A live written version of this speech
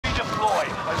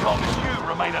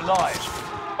remain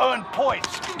alive. Earn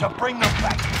points to bring them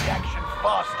back to the action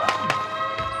faster.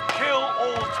 Kill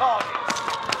all targets.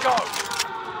 Go!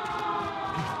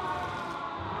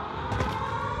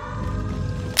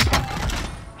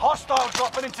 Hostile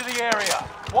dropping into the area.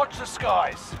 Watch the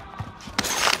skies.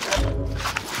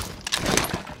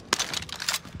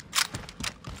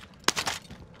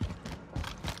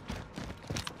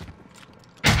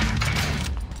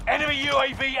 Enemy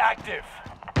UAV active.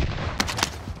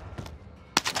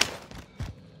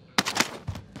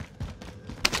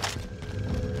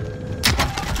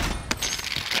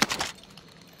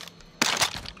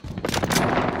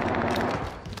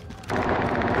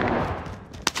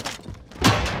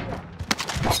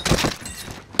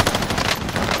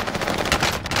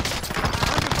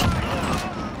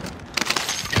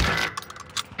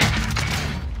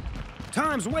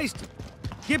 Time's wasted.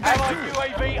 Get back to it.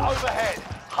 UAV overhead.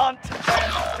 Hunt them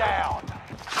down.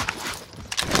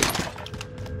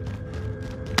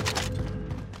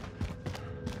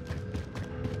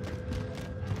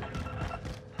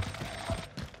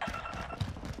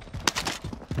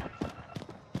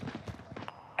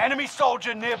 Enemy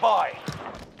soldier nearby.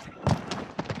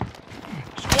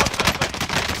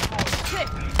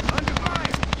 Under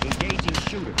fire. Engaging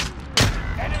shooter.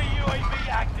 Enemy UAV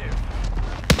active.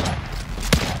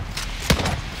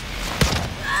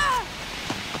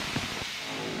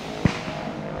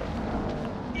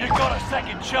 You've got a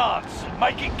second chance.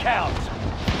 Make it count.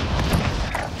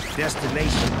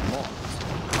 Destination marked.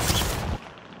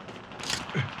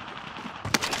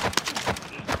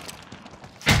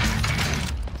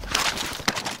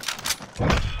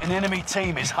 An enemy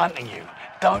team is hunting you.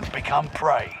 Don't become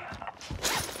prey.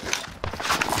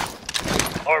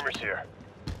 Armor's here.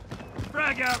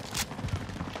 Frag out.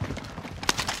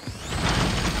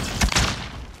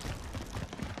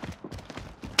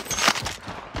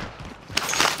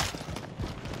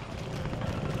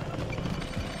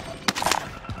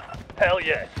 Hell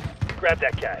yes. Grab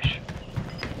that cash.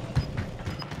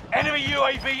 Enemy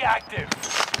UAV active.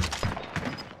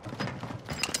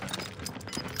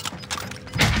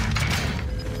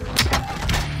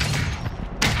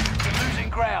 You're losing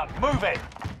ground. Move it.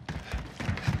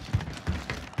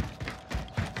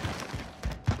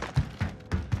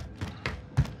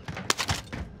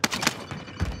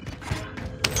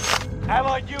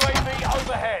 Allied UAV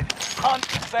overhead. Hunt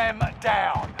them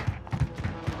down.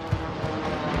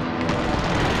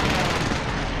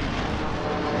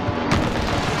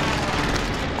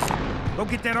 Go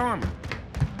get that armor.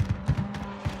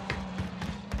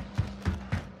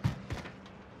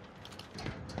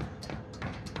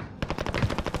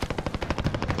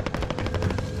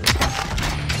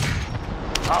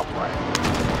 I'll play.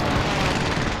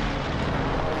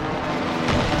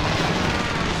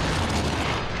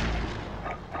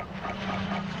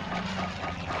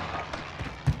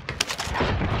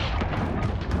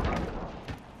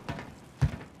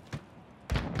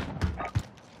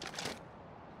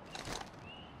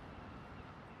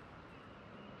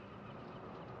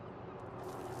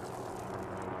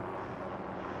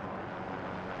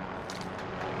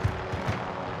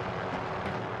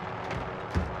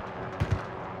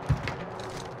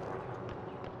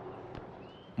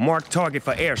 Mark target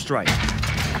for airstrike.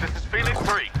 This is Phoenix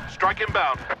 3. Strike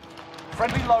inbound.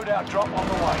 Friendly loadout drop on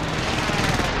the way.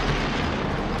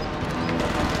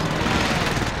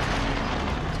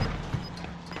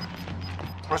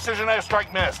 Precision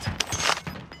airstrike missed.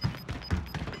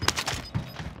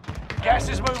 Gas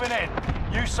is moving in.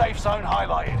 New safe zone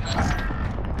highlighted.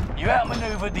 You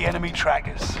outmaneuvered the enemy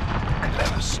trackers.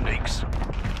 Clever sneaks.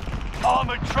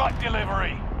 Armored truck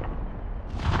delivery.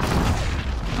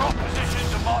 Drop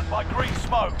positions are marked by green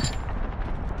smoke.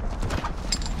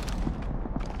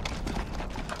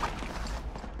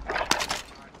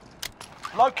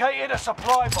 Located a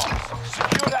supply box.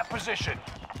 Secure that position.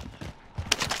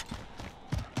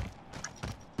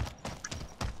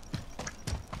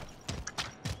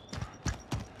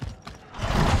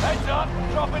 Heads up,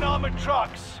 dropping armored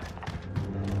trucks.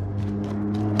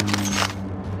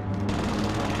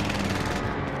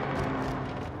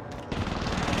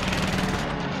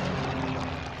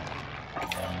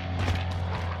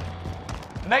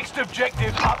 Next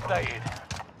objective updated.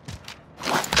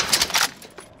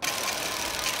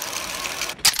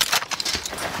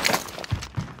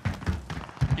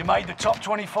 You made the top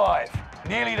 25.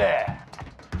 Nearly there.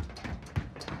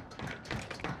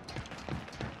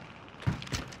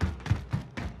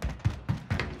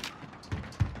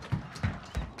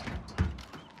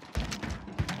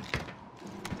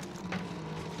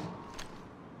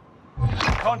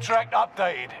 Contract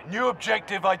updated. New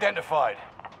objective identified.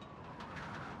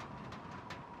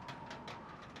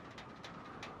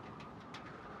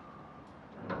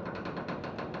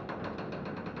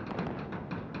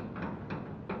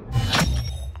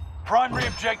 Primary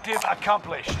objective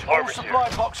accomplished. All Harvest here. supply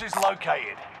boxes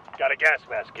located. Got a gas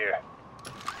mask here.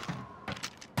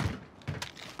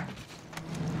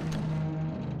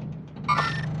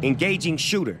 Engaging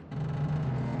shooter.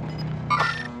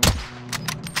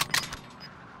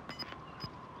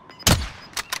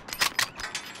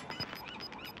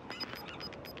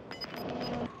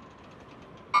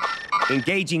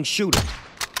 Engaging shooter.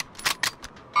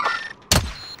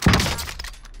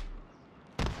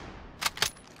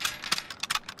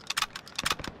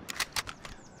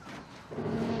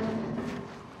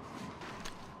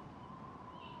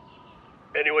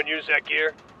 Anyone use that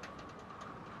gear?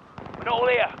 We're not all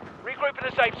here. Regroup in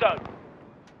the safe zone.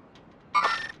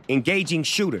 Engaging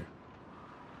shooter.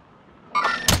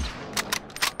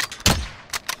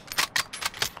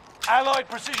 Allied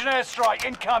precision airstrike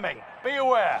incoming. Be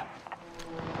aware.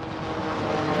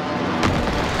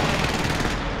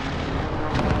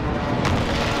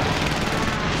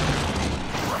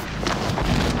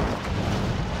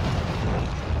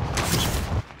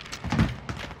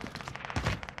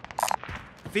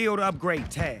 Field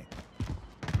upgrade tag.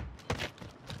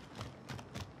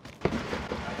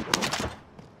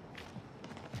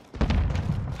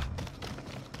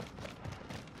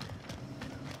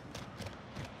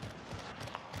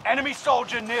 Enemy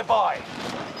soldier nearby.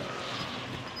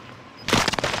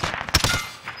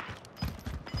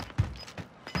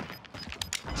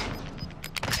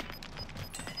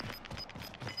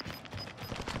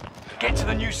 Get to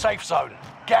the new safe zone.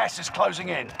 Gas is closing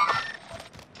in.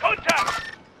 Contact!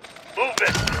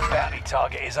 Movement! Bounty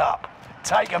target is up.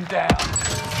 Take them down.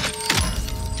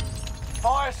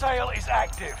 Fire sale is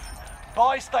active.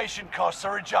 Buy station costs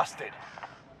are adjusted.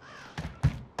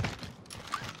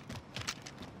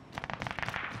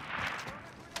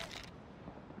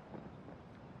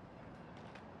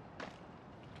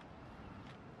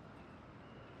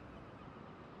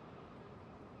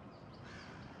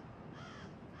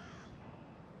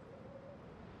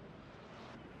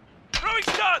 Throwing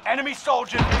stun! Enemy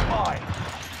soldier nearby.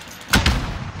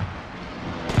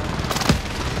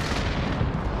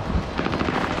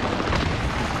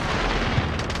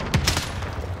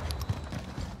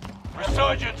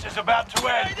 Resurgence is about to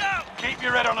end. Keep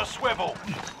your head on a swivel.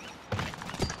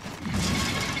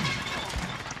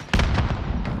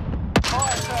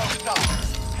 Fire sales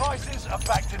done. Prices are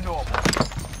back to normal.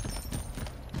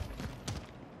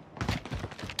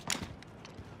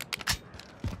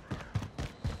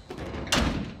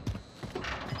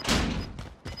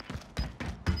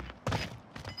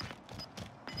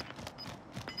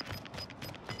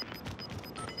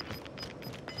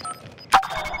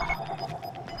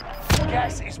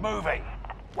 Gas is moving.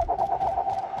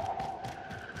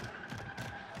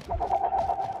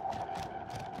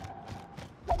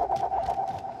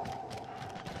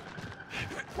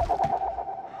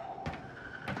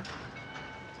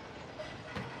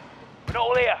 We're not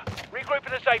all here. Regroup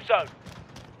in the safe zone.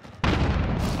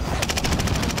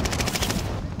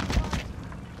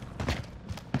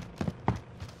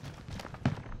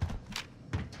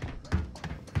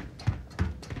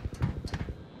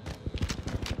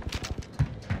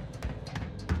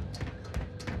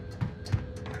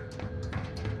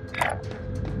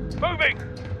 Moving!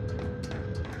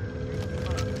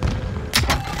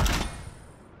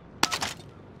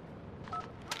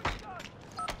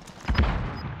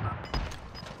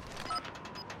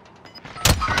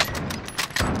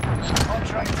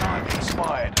 Contract time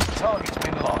expired. Target's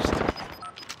been lost.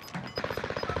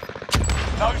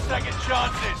 No second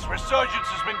chances. Resurgence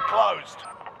has been closed.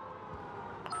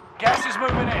 Gas is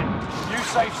moving in. New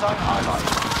safe zone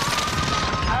highlighted.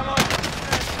 Allied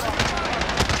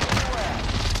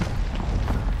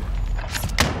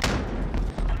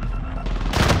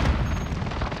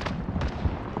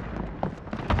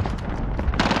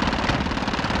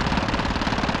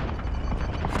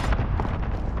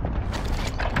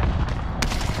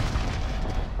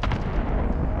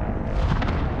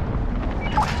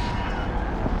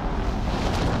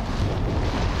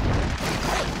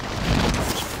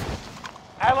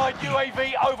Allied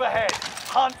UAV overhead.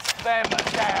 Hunt them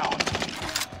down.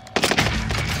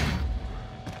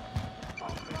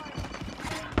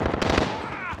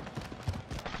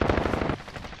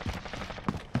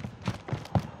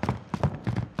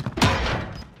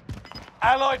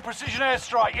 Allied precision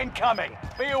airstrike incoming.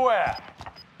 Be aware.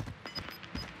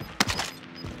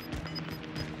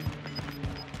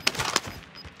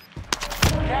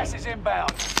 Gas is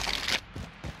inbound.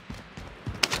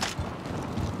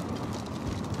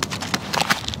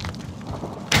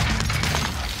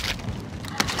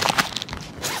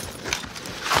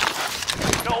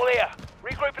 Not all here.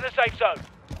 Regroup in the safe zone.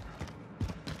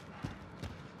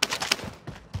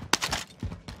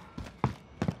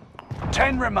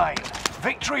 10 remain.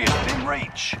 Victory is within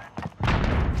reach.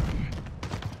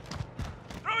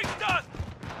 Throwing stun!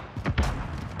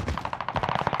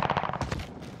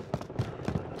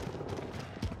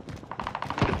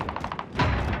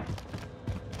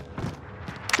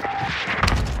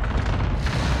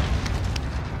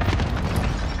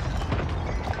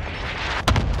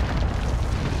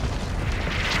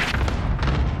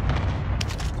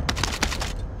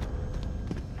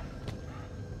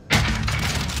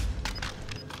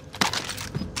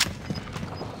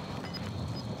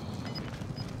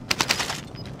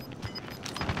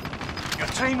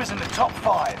 Your team is in the top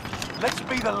 5. Let's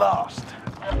be the last.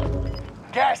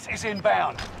 Gas is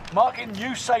inbound. Marking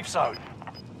new safe zone.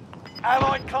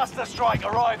 Allied cluster strike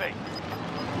arriving.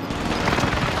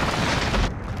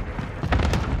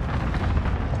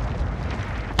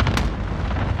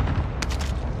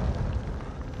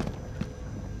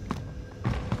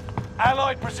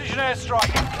 Allied precision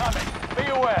airstrike incoming.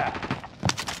 Be aware.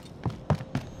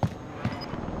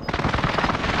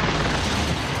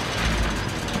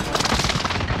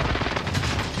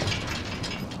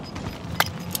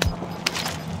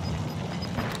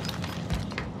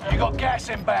 You got gas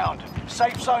inbound.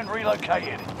 Safe zone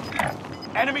relocated.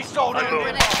 Enemy soldier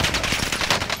nearby.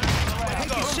 Take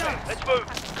your shots. Let's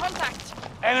move. Contact!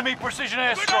 Enemy precision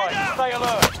airstrike. Stay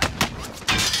alert.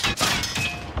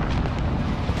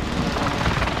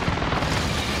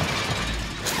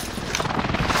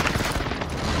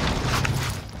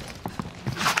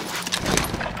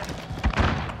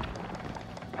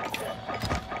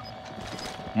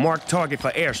 Mark target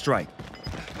for airstrike.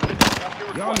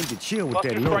 Y'all need to chill with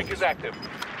that Cluster strike noise. is active.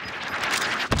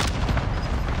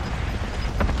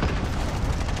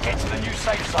 Get to the new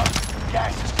safe zone.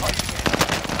 Gas is closing in.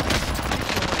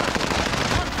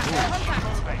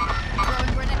 Contact!